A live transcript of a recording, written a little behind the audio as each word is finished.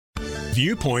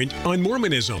Viewpoint on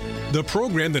Mormonism, the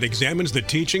program that examines the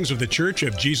teachings of the Church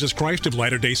of Jesus Christ of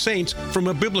Latter-day Saints from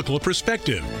a biblical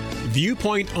perspective.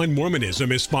 Viewpoint on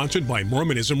Mormonism is sponsored by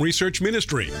Mormonism Research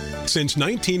Ministry. Since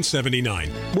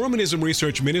 1979, Mormonism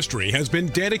Research Ministry has been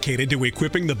dedicated to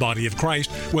equipping the body of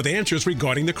Christ with answers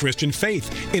regarding the Christian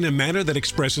faith in a manner that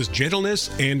expresses gentleness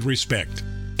and respect.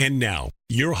 And now,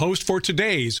 your host for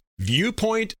today's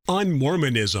Viewpoint on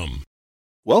Mormonism.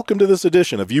 Welcome to this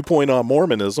edition of Viewpoint on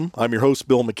Mormonism. I'm your host,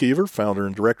 Bill McKeever, founder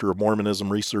and director of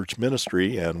Mormonism Research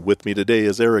Ministry, and with me today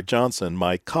is Eric Johnson,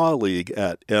 my colleague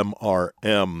at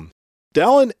MRM.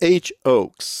 Dallin H.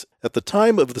 Oaks, at the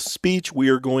time of the speech we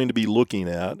are going to be looking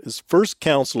at, is first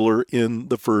counselor in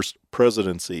the first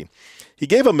presidency. He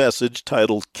gave a message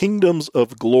titled Kingdoms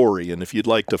of Glory, and if you'd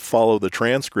like to follow the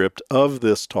transcript of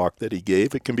this talk that he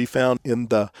gave, it can be found in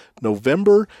the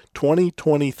November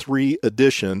 2023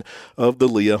 edition of the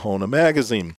Liahona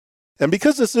magazine. And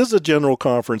because this is a general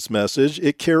conference message,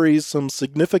 it carries some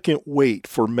significant weight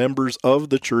for members of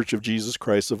the Church of Jesus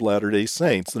Christ of Latter-day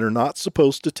Saints that are not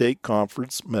supposed to take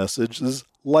conference messages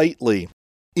lightly,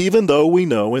 even though we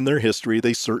know in their history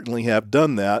they certainly have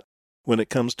done that when it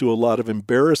comes to a lot of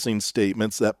embarrassing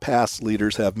statements that past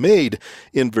leaders have made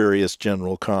in various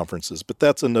general conferences. But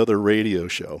that's another radio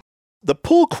show. The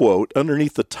pull quote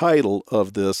underneath the title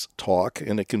of this talk,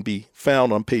 and it can be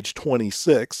found on page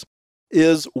 26,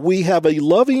 is, "We have a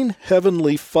loving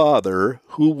Heavenly Father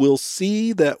who will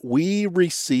see that we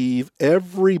receive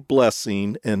every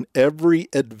blessing and every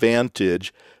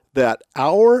advantage that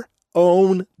our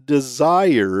own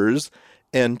desires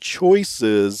and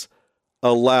choices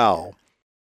allow."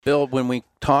 Bill, when we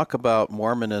talk about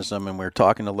Mormonism and we're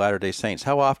talking to Latter-day Saints,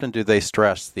 how often do they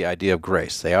stress the idea of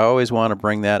grace? They always want to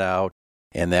bring that out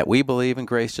and that we believe in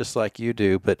grace just like you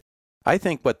do. But I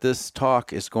think what this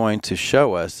talk is going to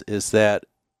show us is that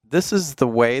this is the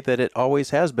way that it always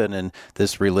has been in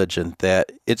this religion,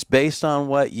 that it's based on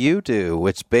what you do.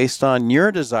 It's based on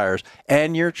your desires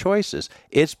and your choices.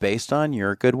 It's based on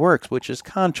your good works, which is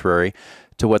contrary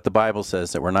to what the Bible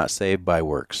says, that we're not saved by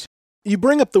works. You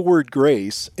bring up the word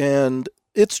grace, and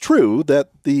it's true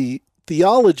that the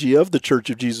theology of the Church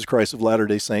of Jesus Christ of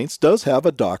Latter-day Saints does have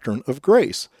a doctrine of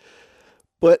grace.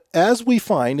 But as we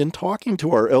find in talking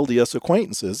to our LDS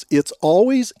acquaintances, it's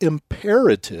always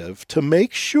imperative to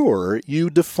make sure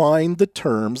you define the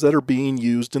terms that are being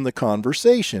used in the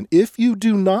conversation. If you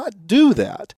do not do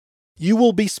that, you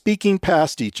will be speaking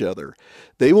past each other.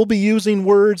 They will be using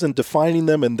words and defining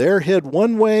them in their head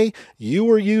one way. You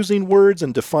are using words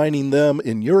and defining them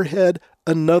in your head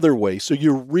another way. So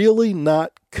you're really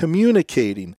not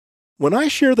communicating. When I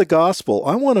share the gospel,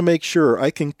 I want to make sure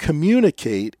I can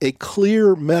communicate a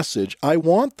clear message. I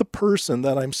want the person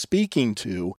that I'm speaking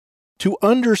to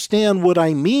understand what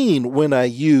I mean when I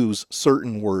use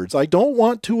certain words. I don't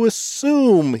want to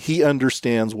assume he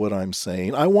understands what I'm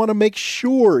saying. I want to make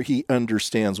sure he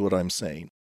understands what I'm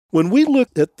saying. When we look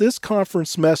at this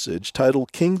conference message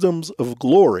titled Kingdoms of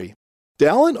Glory,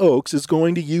 Dallin Oaks is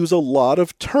going to use a lot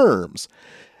of terms.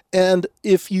 And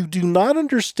if you do not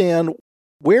understand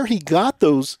where he got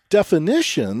those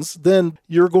definitions, then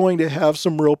you're going to have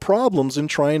some real problems in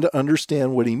trying to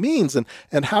understand what he means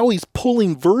and how he's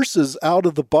pulling verses out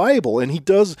of the Bible. And he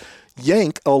does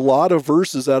yank a lot of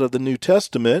verses out of the New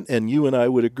Testament, and you and I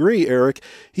would agree, Eric,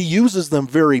 he uses them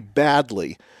very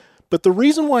badly. But the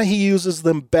reason why he uses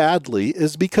them badly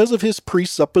is because of his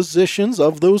presuppositions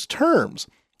of those terms.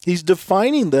 He's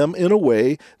defining them in a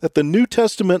way that the New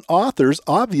Testament authors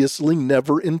obviously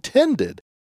never intended.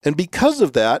 And because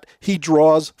of that, he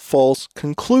draws false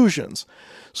conclusions.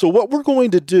 So what we're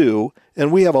going to do,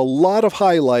 and we have a lot of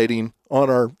highlighting on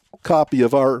our copy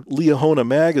of our Liahona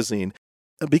magazine,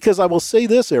 because I will say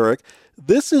this, Eric,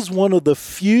 this is one of the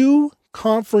few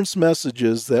conference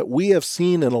messages that we have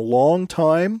seen in a long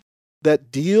time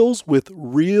that deals with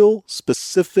real,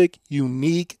 specific,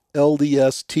 unique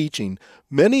LDS teaching.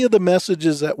 Many of the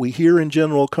messages that we hear in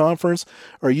General Conference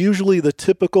are usually the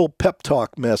typical pep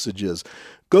talk messages.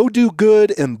 Go do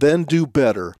good and then do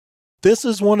better. This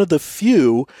is one of the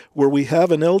few where we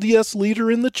have an LDS leader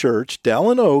in the church,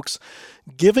 Dallin Oaks,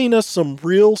 giving us some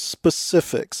real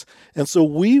specifics. And so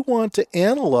we want to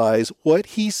analyze what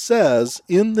he says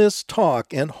in this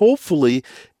talk and hopefully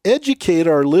educate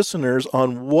our listeners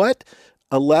on what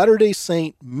a Latter-day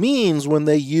Saint means when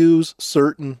they use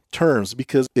certain terms,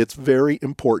 because it's very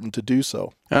important to do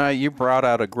so. You brought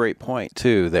out a great point,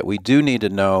 too, that we do need to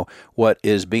know what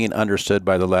is being understood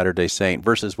by the Latter-day Saint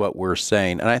versus what we're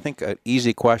saying. And I think an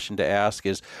easy question to ask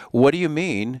is, what do you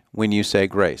mean when you say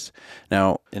grace?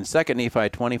 Now, in 2 Nephi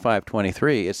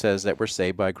 25:23, it says that we're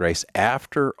saved by grace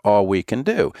after all we can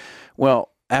do. Well,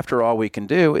 after all we can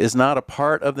do, is not a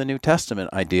part of the New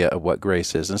Testament idea of what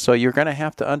grace is. And so you're going to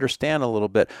have to understand a little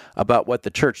bit about what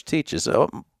the church teaches. A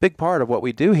big part of what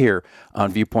we do here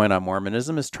on Viewpoint on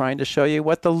Mormonism is trying to show you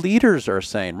what the leaders are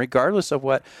saying, regardless of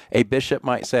what a bishop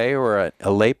might say or a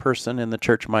layperson in the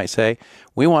church might say.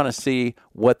 We want to see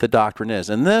what the doctrine is.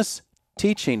 And this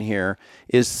teaching here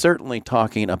is certainly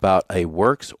talking about a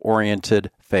works-oriented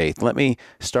faith. Let me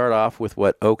start off with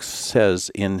what Oakes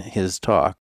says in his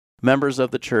talk. Members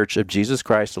of the Church of Jesus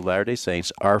Christ of Latter-day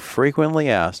Saints are frequently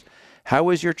asked, how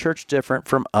is your church different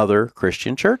from other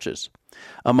Christian churches?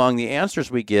 Among the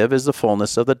answers we give is the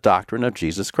fullness of the doctrine of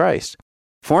Jesus Christ.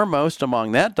 Foremost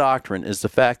among that doctrine is the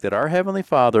fact that our Heavenly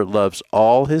Father loves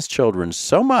all His children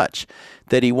so much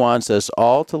that He wants us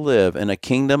all to live in a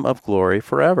kingdom of glory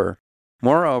forever.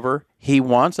 Moreover, He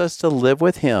wants us to live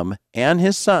with Him and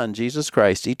His Son, Jesus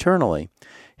Christ, eternally.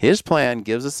 His plan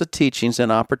gives us the teachings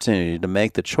and opportunity to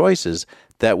make the choices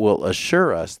that will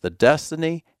assure us the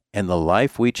destiny and the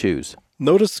life we choose.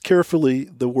 Notice carefully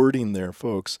the wording there,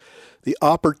 folks. The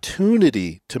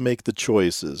opportunity to make the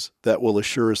choices that will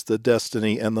assure us the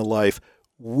destiny and the life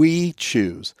we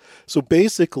choose. So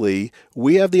basically,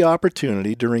 we have the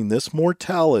opportunity during this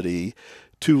mortality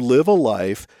to live a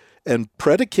life, and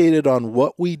predicated on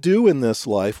what we do in this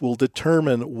life will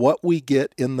determine what we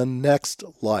get in the next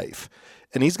life.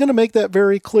 And he's going to make that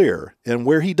very clear. And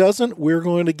where he doesn't, we're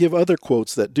going to give other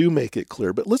quotes that do make it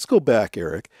clear. But let's go back,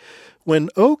 Eric. When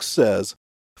Oakes says,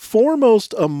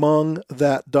 foremost among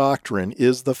that doctrine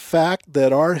is the fact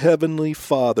that our Heavenly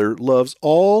Father loves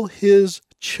all His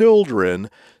children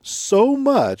so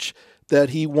much that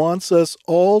He wants us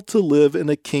all to live in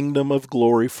a kingdom of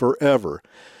glory forever.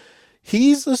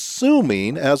 He's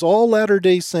assuming, as all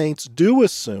Latter-day Saints do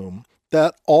assume,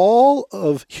 that all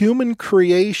of human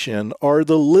creation are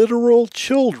the literal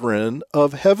children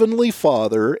of Heavenly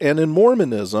Father, and in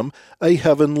Mormonism, a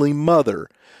Heavenly Mother.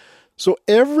 So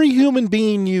every human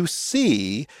being you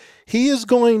see, he is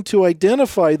going to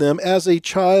identify them as a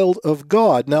child of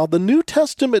God. Now, the New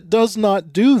Testament does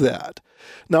not do that.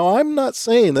 Now, I'm not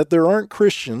saying that there aren't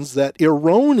Christians that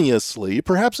erroneously,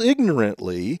 perhaps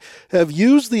ignorantly, have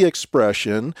used the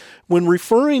expression when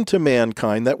referring to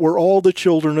mankind that we're all the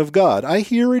children of God. I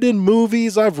hear it in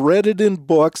movies, I've read it in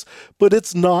books, but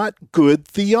it's not good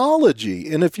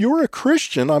theology. And if you're a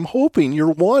Christian, I'm hoping you're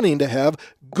wanting to have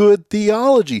good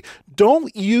theology.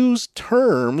 Don't use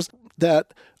terms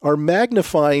that are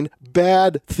magnifying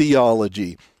bad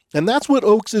theology. And that's what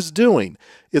Oakes is doing.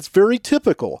 It's very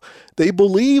typical. They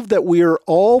believe that we are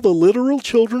all the literal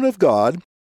children of God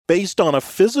based on a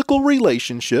physical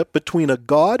relationship between a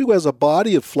God who has a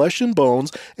body of flesh and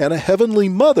bones and a Heavenly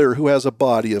Mother who has a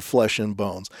body of flesh and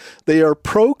bones. They are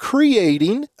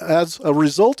procreating. As a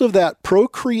result of that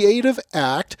procreative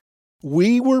act,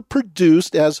 we were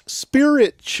produced as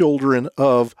spirit children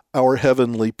of our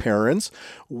heavenly parents,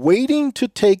 waiting to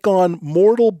take on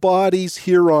mortal bodies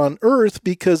here on earth,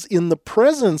 because in the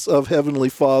presence of Heavenly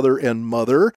Father and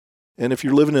Mother, and if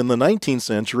you're living in the 19th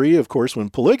century, of course, when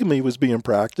polygamy was being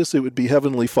practiced, it would be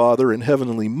Heavenly Father and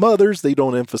Heavenly Mothers. They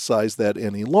don't emphasize that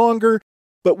any longer.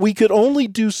 But we could only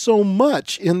do so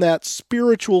much in that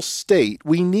spiritual state.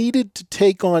 We needed to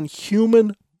take on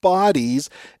human bodies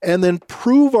and then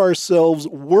prove ourselves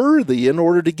worthy in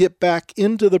order to get back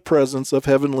into the presence of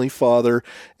Heavenly Father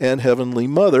and Heavenly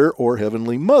Mother, or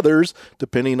Heavenly Mothers,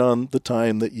 depending on the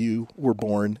time that you were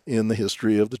born in the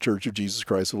history of the Church of Jesus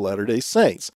Christ of Latter-day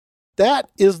Saints. That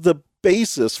is the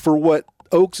basis for what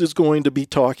Oakes is going to be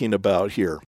talking about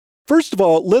here. First of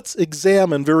all, let's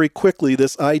examine very quickly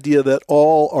this idea that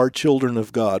all are children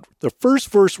of God. The first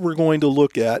verse we're going to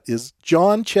look at is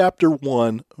John chapter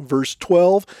 1, verse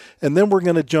 12, and then we're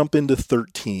going to jump into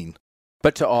 13.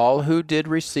 But to all who did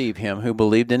receive Him, who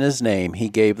believed in His name, He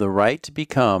gave the right to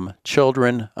become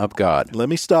children of God. Let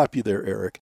me stop you there,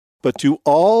 Eric. But to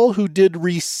all who did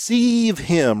receive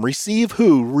Him, receive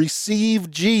who?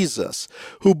 Receive Jesus,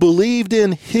 who believed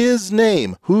in His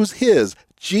name. Who's His?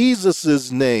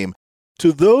 Jesus' name.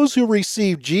 To those who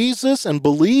received Jesus and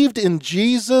believed in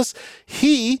Jesus,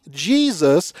 He,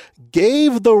 Jesus,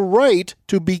 gave the right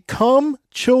to become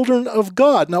children of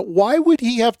God. Now, why would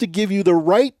He have to give you the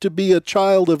right to be a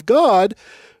child of God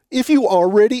if you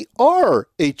already are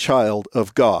a child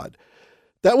of God?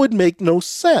 That would make no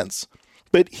sense.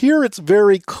 But here it's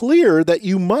very clear that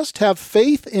you must have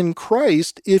faith in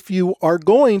Christ if you are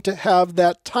going to have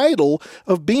that title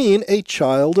of being a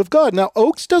child of God. Now,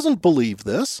 Oakes doesn't believe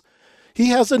this.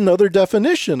 He has another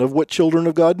definition of what children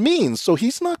of God means. So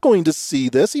he's not going to see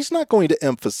this. He's not going to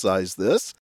emphasize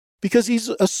this because he's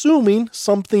assuming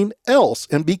something else.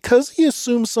 And because he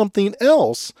assumes something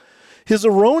else, his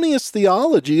erroneous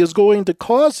theology is going to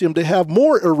cause him to have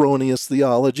more erroneous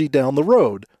theology down the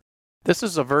road. This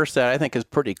is a verse that I think is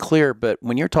pretty clear, but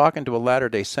when you're talking to a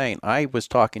Latter-day Saint, I was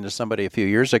talking to somebody a few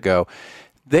years ago,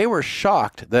 they were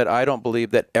shocked that I don't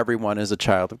believe that everyone is a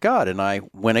child of God. And I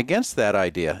went against that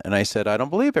idea. And I said, I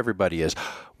don't believe everybody is.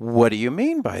 What do you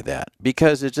mean by that?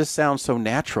 Because it just sounds so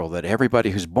natural that everybody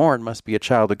who's born must be a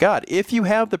child of God. If you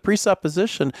have the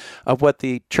presupposition of what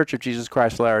the Church of Jesus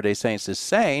Christ of Latter-day Saints is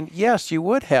saying, yes, you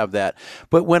would have that.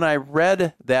 But when I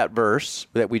read that verse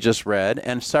that we just read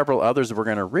and several others that we're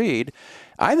going to read,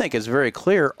 I think it's very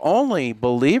clear only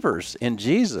believers in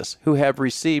Jesus who have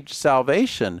received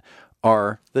salvation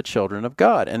are the children of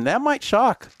God. And that might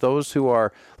shock those who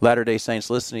are Latter-day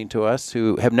Saints listening to us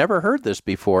who have never heard this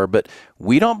before, but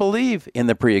we don't believe in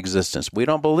the pre-existence. We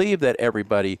don't believe that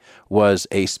everybody was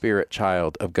a spirit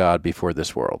child of God before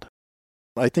this world.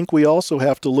 I think we also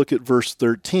have to look at verse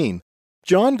 13.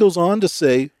 John goes on to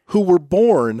say, who were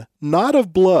born not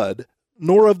of blood,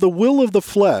 nor of the will of the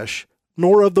flesh,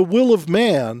 nor of the will of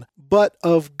man, but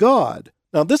of God.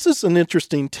 Now, this is an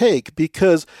interesting take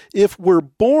because if we're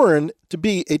born to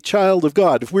be a child of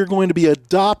God, if we're going to be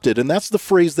adopted, and that's the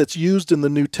phrase that's used in the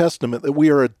New Testament, that we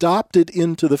are adopted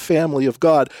into the family of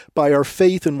God by our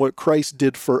faith in what Christ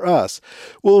did for us.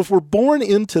 Well, if we're born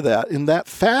into that in that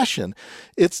fashion,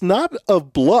 it's not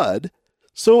of blood.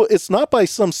 So it's not by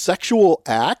some sexual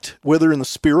act, whether in the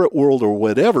spirit world or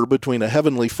whatever, between a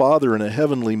heavenly father and a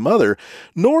heavenly mother,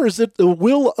 nor is it the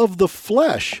will of the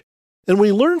flesh. And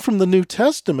we learn from the New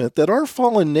Testament that our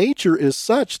fallen nature is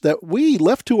such that we,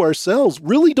 left to ourselves,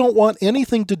 really don't want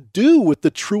anything to do with the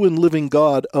true and living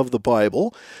God of the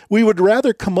Bible. We would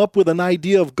rather come up with an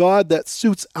idea of God that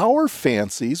suits our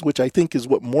fancies, which I think is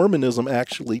what Mormonism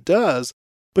actually does.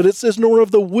 But it says, nor of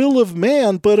the will of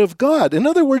man, but of God. In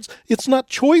other words, it's not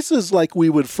choices like we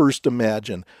would first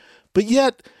imagine. But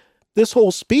yet, this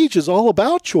whole speech is all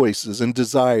about choices and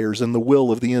desires and the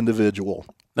will of the individual.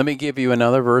 Let me give you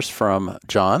another verse from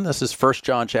John. This is 1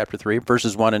 John chapter 3,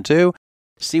 verses 1 and 2.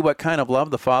 See what kind of love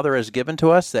the Father has given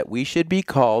to us, that we should be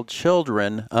called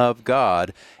children of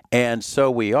God. And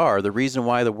so we are. The reason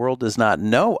why the world does not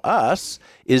know us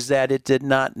is that it did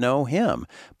not know him.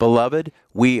 Beloved,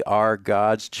 we are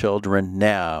God's children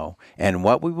now, and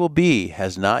what we will be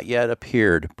has not yet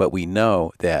appeared, but we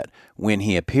know that when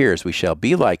he appears, we shall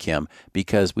be like him,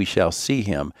 because we shall see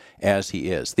him as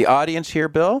he is. The audience here,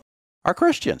 Bill, are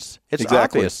Christians. It's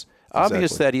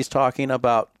obvious that he's talking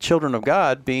about children of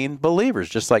God being believers,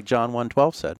 just like John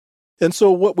 1:12 said. And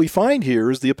so what we find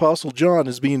here is the Apostle John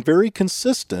is being very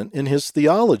consistent in his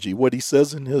theology. What he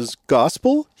says in his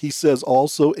gospel, he says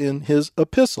also in his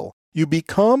epistle. You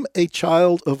become a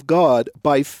child of God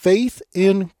by faith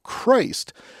in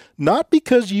Christ, not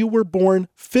because you were born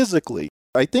physically.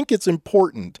 I think it's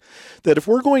important that if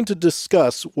we're going to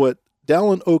discuss what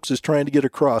Dallin Oaks is trying to get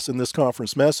across in this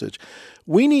conference message,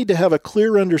 we need to have a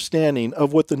clear understanding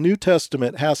of what the New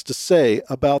Testament has to say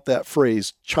about that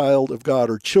phrase, child of God,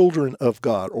 or children of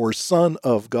God, or son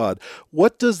of God.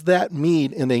 What does that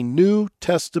mean in a New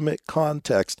Testament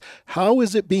context? How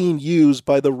is it being used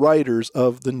by the writers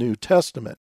of the New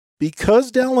Testament?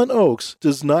 Because Dallin Oaks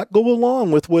does not go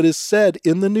along with what is said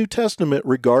in the New Testament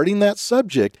regarding that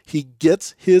subject, he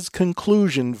gets his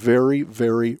conclusion very,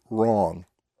 very wrong.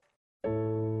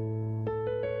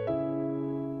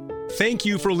 Thank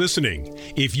you for listening.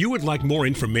 If you would like more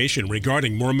information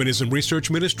regarding Mormonism Research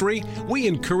Ministry, we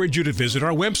encourage you to visit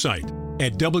our website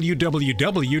at www.mrm.org,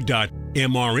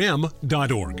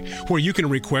 where you can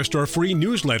request our free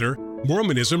newsletter,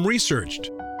 Mormonism Researched.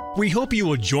 We hope you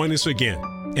will join us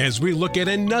again as we look at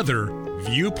another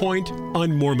viewpoint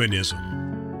on Mormonism.